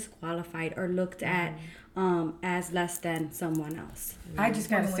have been disqualified or looked at as less than someone else. I just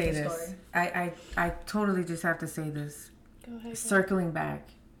gotta say this. I totally just have to say this. Go ahead. Circling back,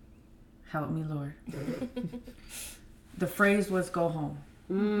 help me, Lord. The phrase was "go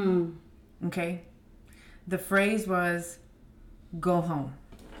home." Okay. The phrase was "go home"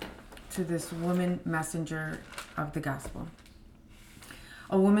 to this woman messenger of the gospel.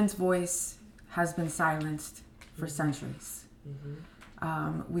 A woman's voice has been silenced for centuries.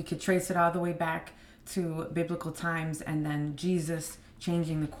 Mm-hmm. We could trace it all the way back to biblical times, and then Jesus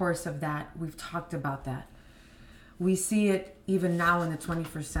changing the course of that. We've talked about that. We see it even now in the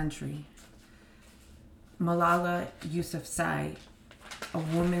 21st century. Malala Yousafzai, a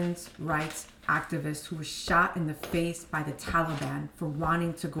women's rights activist who was shot in the face by the Taliban for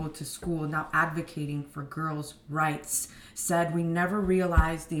wanting to go to school, now advocating for girls' rights, said, "We never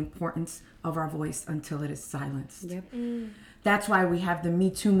realize the importance of our voice until it is silenced." Yep. That's why we have the Me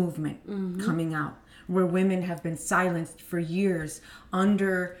Too movement coming out, where women have been silenced for years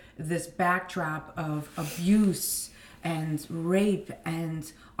under this backdrop of abuse and rape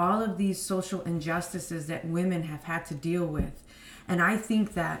and all of these social injustices that women have had to deal with. And I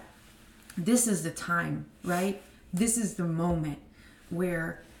think that this is the time, right? This is the moment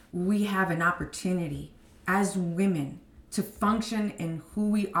where we have an opportunity as women to function in who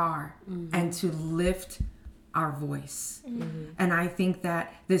we are and to lift our voice. And I think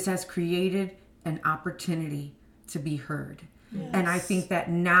that this has created an opportunity to be heard. And I think that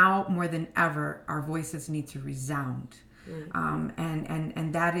now more than ever, our voices need to resound.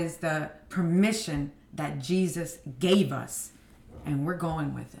 And that is the permission that Jesus gave us, and we're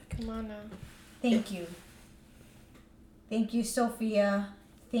going with it. Come on now. Thank you. Thank you, Sophia.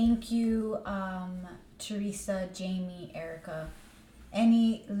 Thank you, Teresa, Jamie, Erica.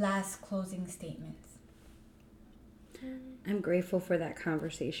 Any last closing statements? I'm grateful for that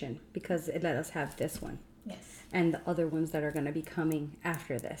conversation because it let us have this one. Yes. And the other ones that are going to be coming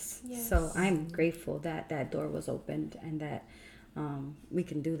after this. Yes. So I'm grateful that that door was opened and that we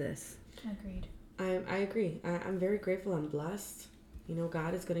can do this. Agreed. I agree. I'm very grateful. I'm blessed.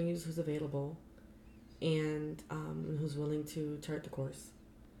 God is going to use who's available and who's willing to chart the course.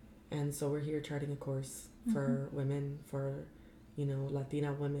 And so we're here charting a course for women, for,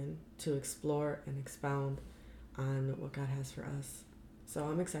 Latina women to explore and expound on what God has for us. So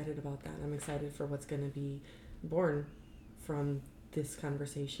I'm excited about that. I'm excited for what's going to be born from this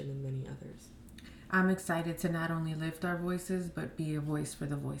conversation and many others. I'm excited to not only lift our voices, but be a voice for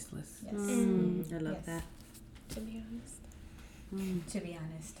the voiceless. Yes. I love Yes. that. To be honest. To be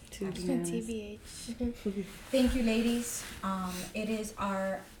honest. TBH. Thank you, ladies. It is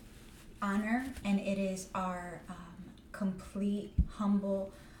our honor and it is our complete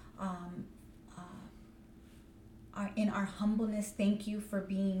humble in our humbleness, thank you for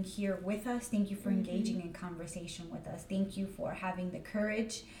being here with us. Thank you for engaging in conversation with us. Thank you for having the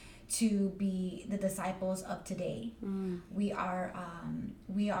courage to be the disciples of today. We are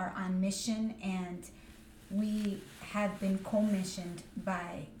on mission, and we have been commissioned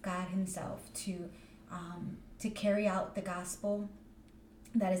by God Himself to carry out the gospel.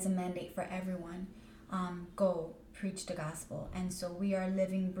 That is a mandate for everyone. Go preach the gospel. And so we are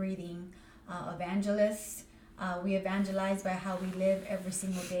living, breathing evangelists. We evangelize by how we live every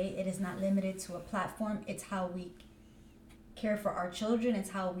single day. It is not limited to a platform. It's how we care for our children. It's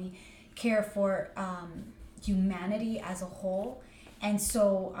how we care for humanity as a whole. And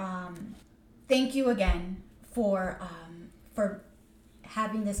so thank you again for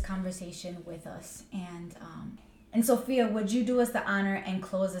having this conversation with us. And Sophia, would you do us the honor and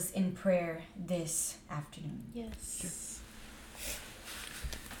close us in prayer this afternoon? Yes. Sure.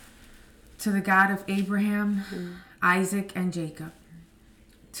 To the God of Abraham, Isaac, and Jacob,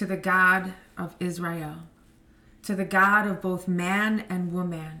 to the God of Israel, to the God of both man and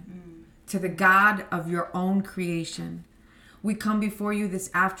woman, to the God of your own creation, we come before you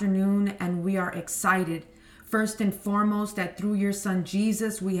this afternoon, and we are excited. First and foremost, that through your Son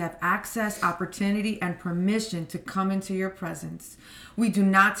Jesus, we have access, opportunity, and permission to come into your presence. We do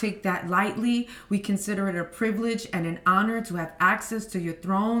not take that lightly. We consider it a privilege and an honor to have access to your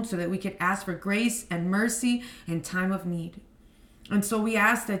throne so that we can ask for grace and mercy in time of need. And so we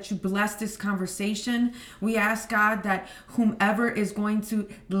ask that you bless this conversation. We ask, God, that whomever is going to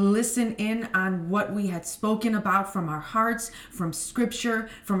listen in on what we had spoken about from our hearts, from scripture,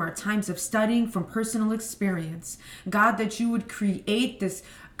 from our times of studying, from personal experience, God, that you would create this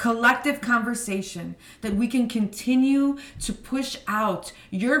collective conversation, that we can continue to push out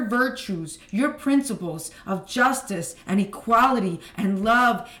your virtues, your principles of justice and equality and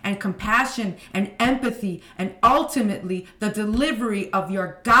love and compassion and empathy, and ultimately the delivery of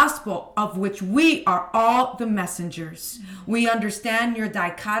your gospel, of which we are all the messengers. We understand your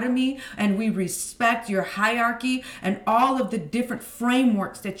dichotomy, and we respect your hierarchy and all of the different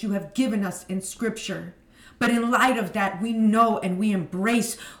frameworks that you have given us in scripture. But in light of that, we know and we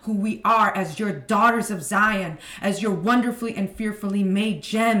embrace who we are as your daughters of Zion, as your wonderfully and fearfully made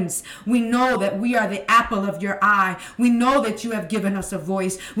gems. We know that we are the apple of your eye. We know that you have given us a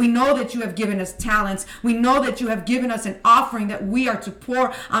voice. We know that you have given us talents. We know that you have given us an offering that we are to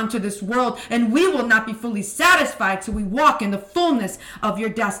pour onto this world. And we will not be fully satisfied till we walk in the fullness of your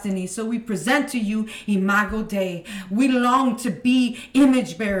destiny. So we present to you Imago Dei. We long to be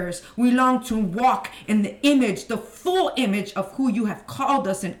image bearers. We long to walk in the image, the full image of who you have called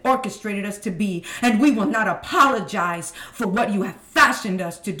us and orchestrated us to be. And we will not apologize for what you have fashioned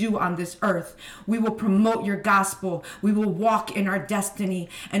us to do on this earth. We will promote your gospel. We will walk in our destiny,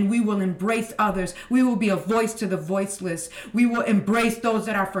 and we will embrace others. We will be a voice to the voiceless. We will embrace those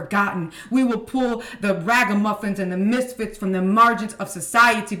that are forgotten. We will pull the ragamuffins and the misfits from the margins of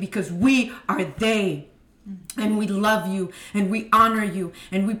society, because we are they. And we love you and we honor you,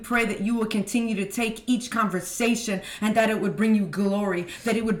 and we pray that you will continue to take each conversation and that it would bring you glory,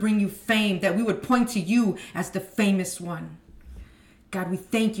 that it would bring you fame, that we would point to you as the famous one. God, we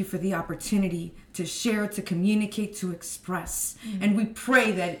thank you for the opportunity to share, to communicate, to express. And we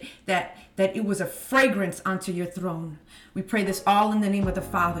pray that it was a fragrance onto your throne. We pray this all in the name of the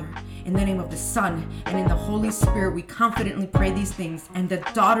Father, in the name of the Son, and in the Holy Spirit. We confidently pray these things, and the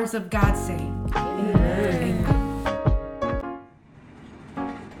daughters of God say,